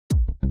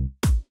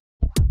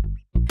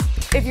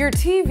If your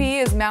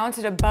TV is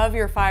mounted above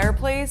your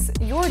fireplace,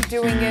 you're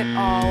doing it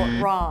all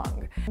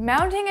wrong.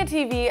 Mounting a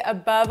TV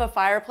above a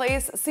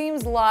fireplace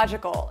seems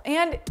logical,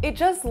 and it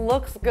just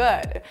looks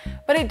good,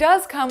 but it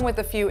does come with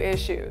a few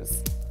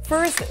issues.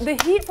 First, the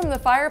heat from the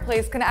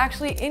fireplace can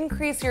actually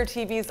increase your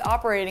TV's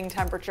operating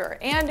temperature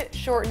and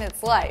shorten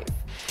its life.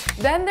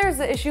 Then there's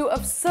the issue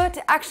of soot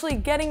actually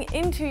getting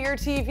into your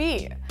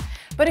TV.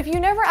 But if you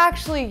never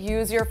actually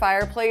use your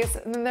fireplace,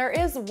 then there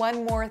is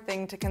one more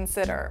thing to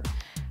consider.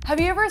 Have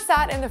you ever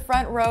sat in the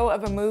front row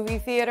of a movie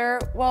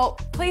theater? Well,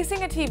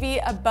 placing a TV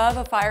above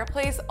a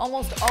fireplace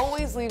almost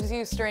always leaves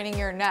you straining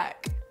your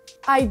neck.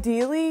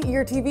 Ideally,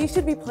 your TV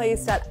should be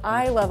placed at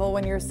eye level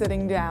when you're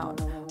sitting down,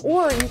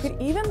 or you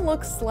could even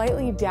look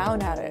slightly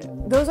down at it.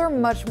 Those are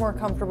much more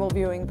comfortable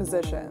viewing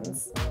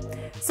positions.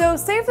 So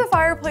save the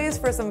fireplace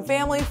for some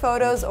family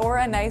photos or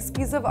a nice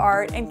piece of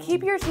art, and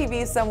keep your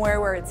TV somewhere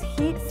where it's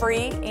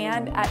heat-free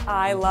and at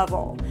eye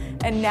level.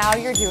 And now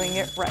you're doing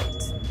it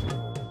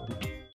right.